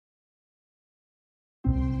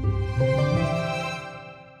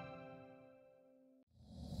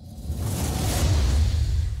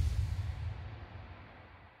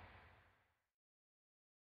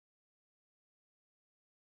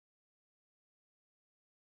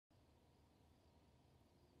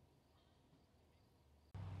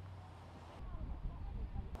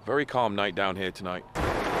Very calm night down here tonight.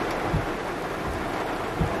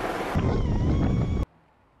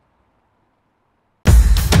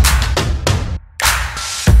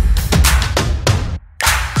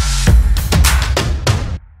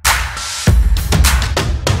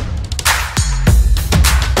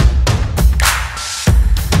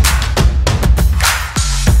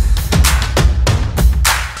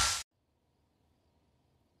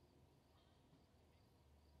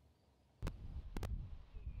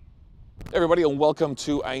 Hey everybody, and welcome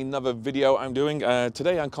to another video I'm doing.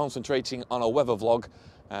 Today I'm concentrating on a weather vlog.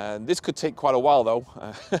 This could take quite a while though.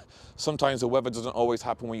 Sometimes the weather doesn't always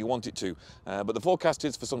happen when you want it to. But the forecast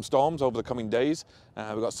is for some storms over the coming days.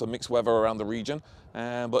 We've got some mixed weather around the region.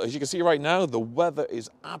 But as you can see right now, the weather is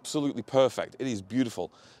absolutely perfect. It is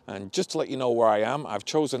beautiful. And just to let you know where I am, I've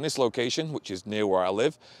chosen this location, which is near where I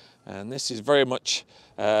live. And this is very much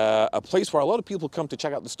a place where a lot of people come to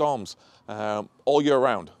check out the storms all year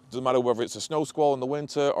round. Doesn't matter whether it's a snow squall in the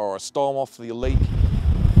winter or a storm off the lake.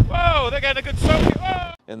 Whoa, they're getting a good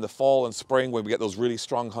soak. In the fall and spring, where we get those really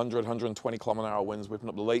strong 100, 120 km/h winds whipping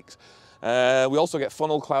up the lakes. We also get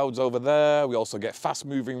funnel clouds over there. We also get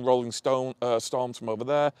fast-moving rolling storms from over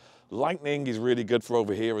there. Lightning is really good for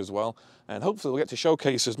over here as well. And hopefully we'll get to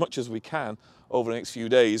showcase as much as we can over the next few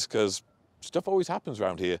days, because stuff always happens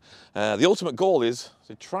around here. The ultimate goal is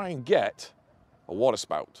to try and get a water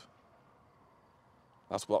spout.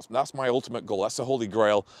 That's my ultimate goal. That's the holy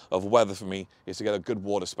grail of weather for me, is to get a good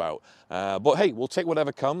water spout. But hey, we'll take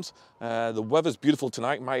whatever comes. The weather's beautiful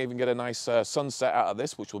tonight. Might even get a nice sunset out of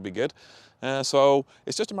this, which will be good. So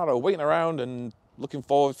it's just a matter of waiting around and looking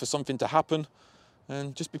forward for something to happen,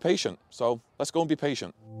 and just be patient. So let's go and be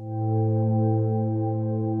patient.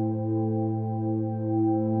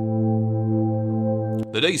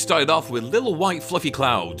 The day started off with little white fluffy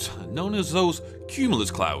clouds, known as those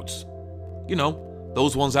cumulus clouds. You know,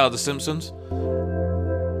 those ones out of The Simpsons.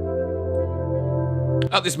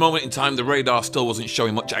 At this moment in time, the radar still wasn't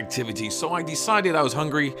showing much activity, so I decided I was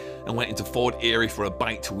hungry and went into Fort Erie for a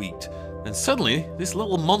bite to eat. And suddenly, this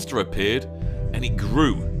little monster appeared, and it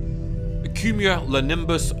grew. The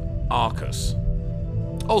Cumulonimbus arcus.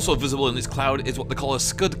 Also visible in this cloud is what they call a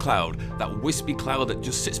scud cloud, that wispy cloud that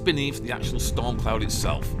just sits beneath the actual storm cloud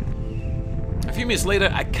itself. A few minutes later,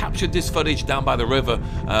 I captured this footage down by the river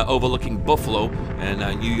overlooking Buffalo in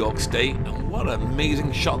New York State, and what an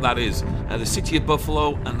amazing shot that is. The city of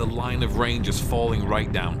Buffalo and the line of rain just falling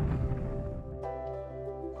right down.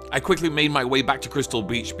 I quickly made my way back to Crystal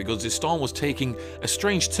Beach because this storm was taking a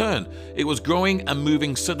strange turn. It was growing and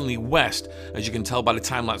moving suddenly west, as you can tell by the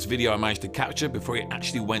time-lapse video I managed to capture before it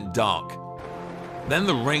actually went dark. Then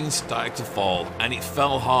the rain started to fall, and it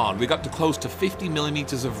fell hard. We got to close to 50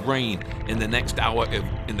 millimeters of rain in the next hour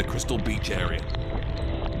in the Crystal Beach area.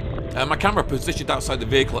 My camera positioned outside the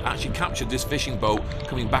vehicle actually captured this fishing boat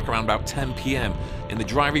coming back around about 10 p.m. in the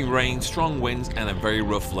driving rain, strong winds, and a very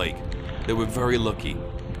rough lake. They were very lucky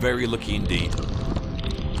indeed.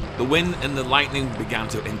 The wind and the lightning began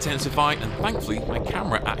to intensify, and thankfully my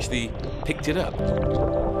camera actually picked it up.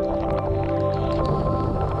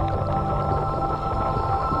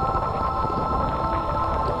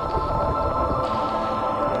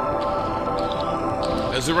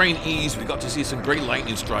 As the rain eased, we got to see some great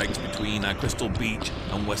lightning strikes between Crystal Beach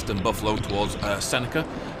and western Buffalo towards Seneca,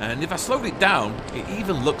 and if I slowed it down, it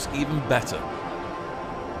even looks even better.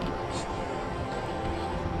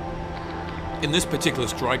 In this particular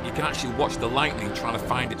strike, you can actually watch the lightning trying to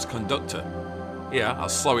find its conductor. Here, I'll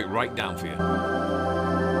slow it right down for you.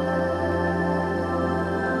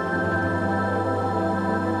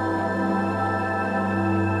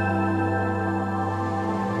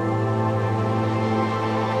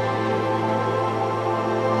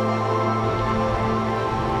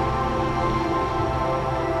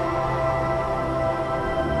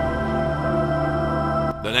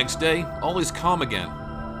 The next day, all is calm again,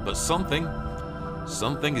 but something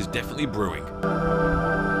is definitely brewing.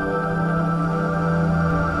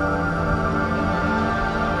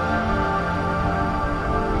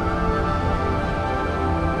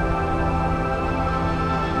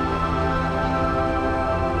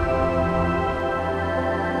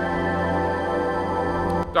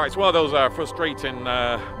 It's one of those frustrating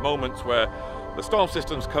moments where the storm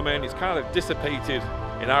systems come in. It's kind of dissipated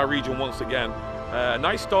in our region once again. A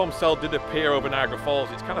nice storm cell did appear over Niagara Falls.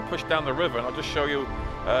 It's kind of pushed down the river, and I'll just show you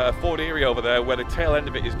Fort Erie over there where the tail end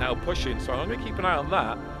of it is now pushing, so I'm going to keep an eye on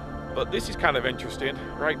that. But this is kind of interesting,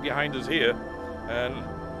 right behind us here, and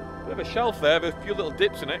a bit of a shelf there with a few little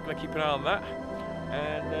dips in it. Going to keep an eye on that.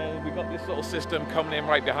 And we've got this little system coming in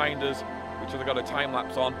right behind us, which I've got a time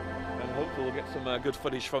lapse on, and hopefully we'll get some good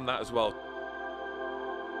footage from that as well.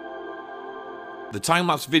 The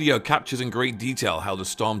time-lapse video captures in great detail how the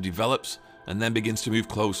storm develops and then begins to move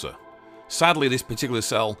closer. Sadly, this particular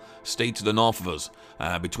cell stayed to the north of us,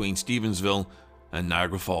 between Stevensville and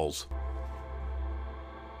Niagara Falls.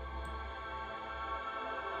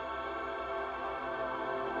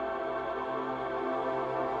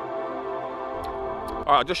 Alright,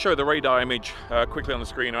 I'll just show the radar image quickly on the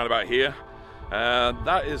screen right about here.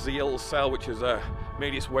 That is the little cell which has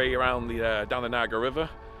made its way around down the Niagara River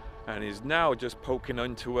and is now just poking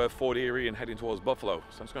into Fort Erie and heading towards Buffalo.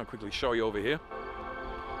 So I'm just going to quickly show you over here.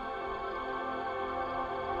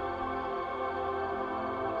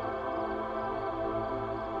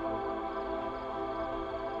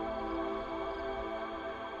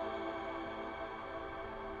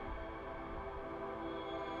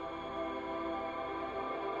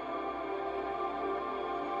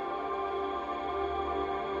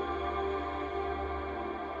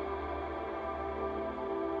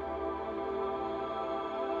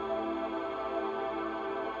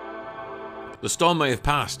 The storm may have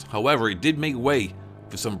passed, however it did make way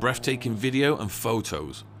for some breathtaking video and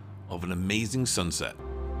photos of an amazing sunset.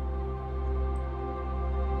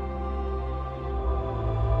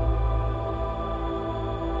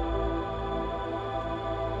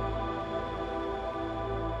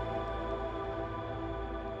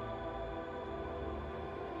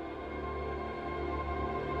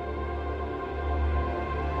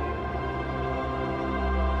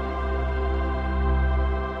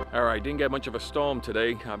 Alright, didn't get much of a storm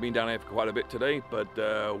today. I've been down here for quite a bit today, but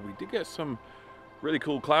we did get some really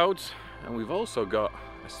cool clouds, and we've also got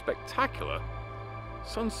a spectacular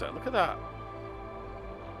sunset. Look at that.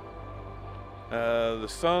 The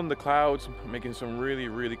sun, the clouds, making some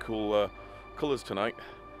really cool colors tonight.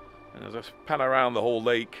 And as I pan around the whole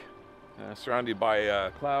lake, surrounded by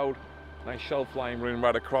a cloud, nice shelf line running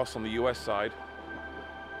right across on the US side.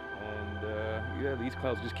 And yeah, these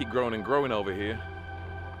clouds just keep growing and growing over here.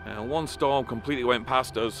 And one storm completely went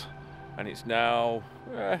past us, and it's now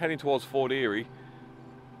heading towards Fort Erie.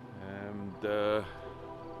 And there's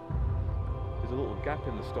a little gap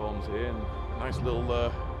in the storms here, and nice little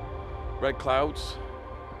red clouds.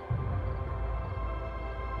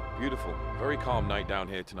 Beautiful, very calm night down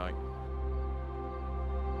here tonight.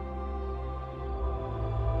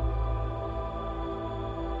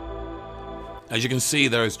 As you can see,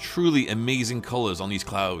 there is truly amazing colors on these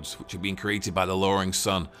clouds, which have been created by the lowering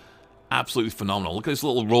sun. Absolutely phenomenal. Look at this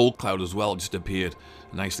little roll cloud as well, just appeared,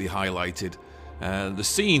 nicely highlighted. The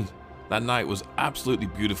scene that night was absolutely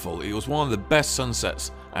beautiful. It was one of the best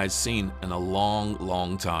sunsets I had seen in a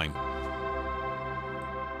long time.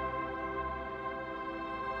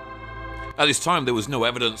 At this time, there was no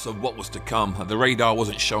evidence of what was to come. The radar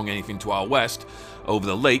wasn't showing anything to our west over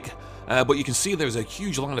the lake. But you can see there's a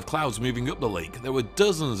huge line of clouds moving up the lake. There were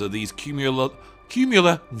dozens of these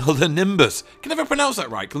cumulonimbus. Can I ever pronounce that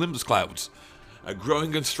right? Cumulonimbus clouds.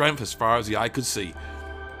 Growing in strength as far as the eye could see.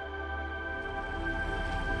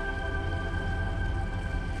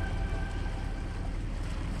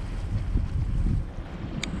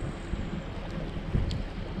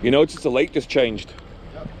 You notice the lake just changed.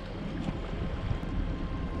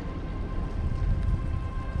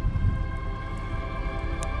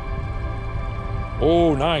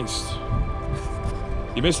 Oh, nice.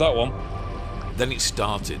 You missed that one. Then it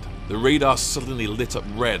started. The radar suddenly lit up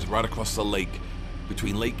red right across the lake,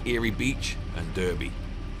 between Lake Erie Beach and Derby.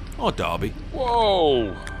 Or Derby.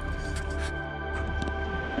 Whoa!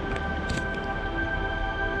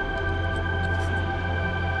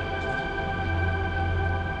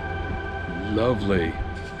 Lovely.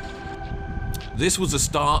 This was the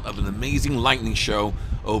start of an amazing lightning show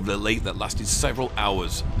over the lake that lasted several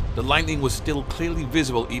hours. The lightning was still clearly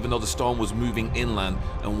visible even though the storm was moving inland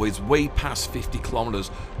and was way past 50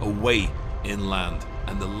 kilometers away inland,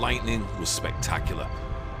 and the lightning was spectacular.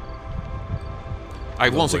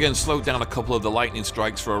 I've once again slowed down a couple of the lightning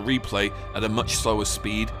strikes for a replay at a much slower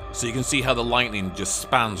speed, so you can see how the lightning just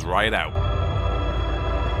spans right out.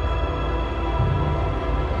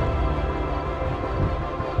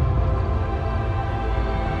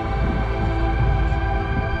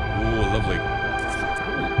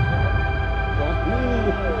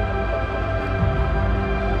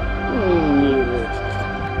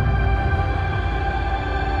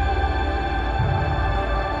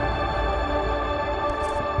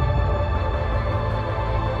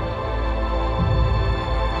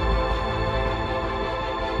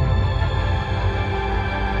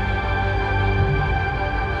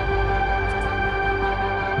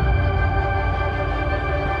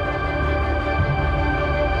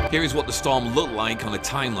 Here is what the storm looked like on a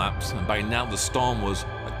time lapse, and by now the storm was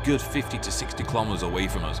a good 50 to 60 kilometers away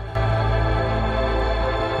from us.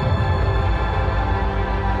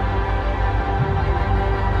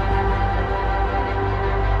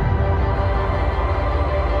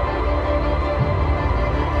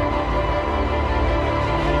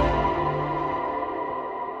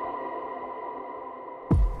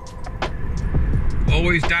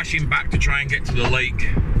 always dashing back to try and get to the lake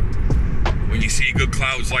when you see good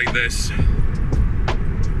clouds like this.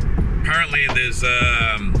 Apparently there's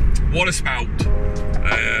water spout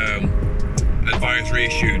advisory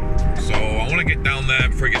issued, so I want to get down there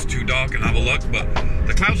before it gets too dark and have a look. But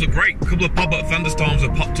the clouds look great. A couple of pop-up thunderstorms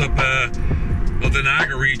have popped up of the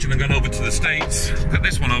Niagara region and gone over to the States. Look at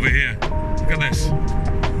this one over here. Look at this.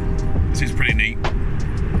 This is pretty neat.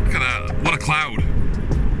 Look at that. What a cloud.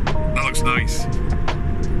 That looks nice.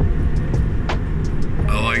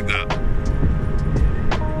 I like that.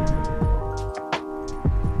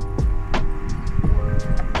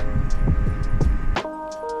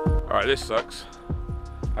 Alright, this sucks.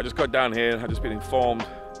 I just got down here and I've just been informed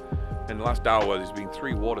in the last hour there's been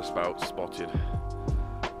 3 water spouts spotted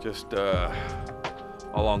just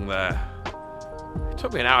along there. It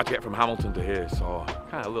took me an hour to get from Hamilton to here, so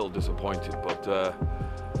kind of a little disappointed, but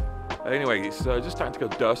anyway, it's just starting to go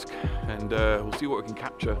dusk, and we'll see what we can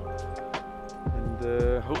capture,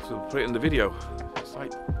 and hopefully we'll put it in the video. It's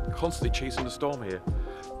like constantly chasing the storm here.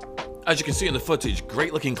 As you can see in the footage,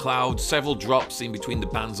 great looking clouds, several drops in between the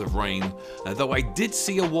bands of rain, though I did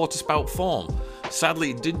see a water spout form. Sadly,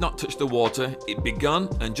 it did not touch the water. It begun,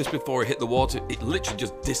 and just before it hit the water, it literally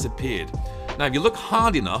just disappeared. Now, if you look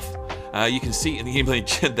hard enough, you can see in the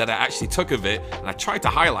image that I actually took of it, and I tried to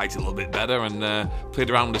highlight it a little bit better and played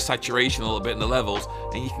around with the saturation a little bit and the levels,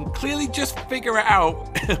 and you can clearly just figure it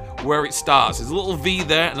out where it starts. There's a little V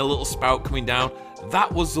there and a little spout coming down.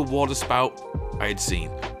 That was the water spout I had seen.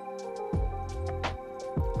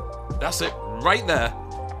 That's it, right there.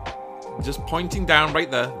 Just pointing down right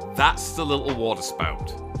there. That's the little water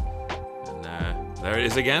spout. And there it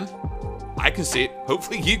is again. I can see it.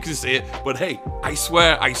 Hopefully you can see it. But hey, I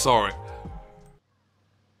swear I saw it.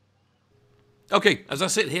 Okay, as I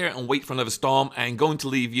sit here and wait for another storm, I'm going to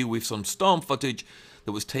leave you with some storm footage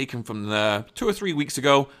that was taken from 2 or 3 weeks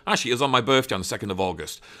ago. Actually, it was on my birthday on the 2nd of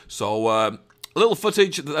August. So, a little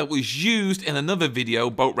footage that was used in another video,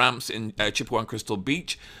 boat ramps in Chippewa and Crystal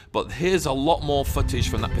Beach, but here's a lot more footage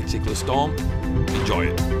from that particular storm. Enjoy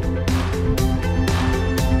it.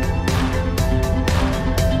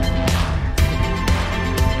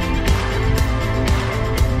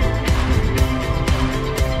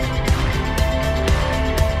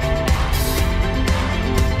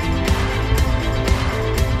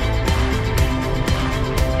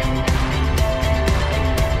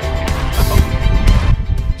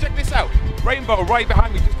 Rainbow right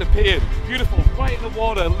behind me just appeared. Beautiful, right in the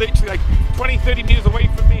water, literally like 20-30 meters away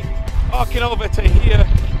from me, arcing over to here.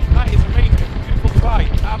 That is amazing, beautiful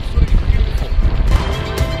sight, absolutely beautiful.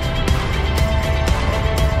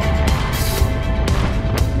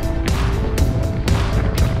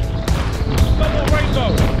 Double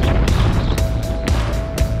rainbow.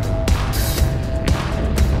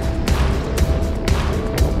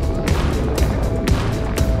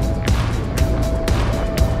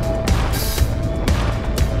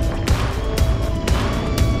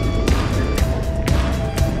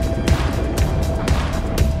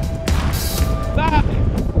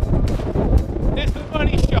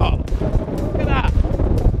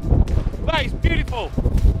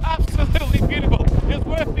 Absolutely beautiful. It's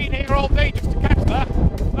worth being here all day.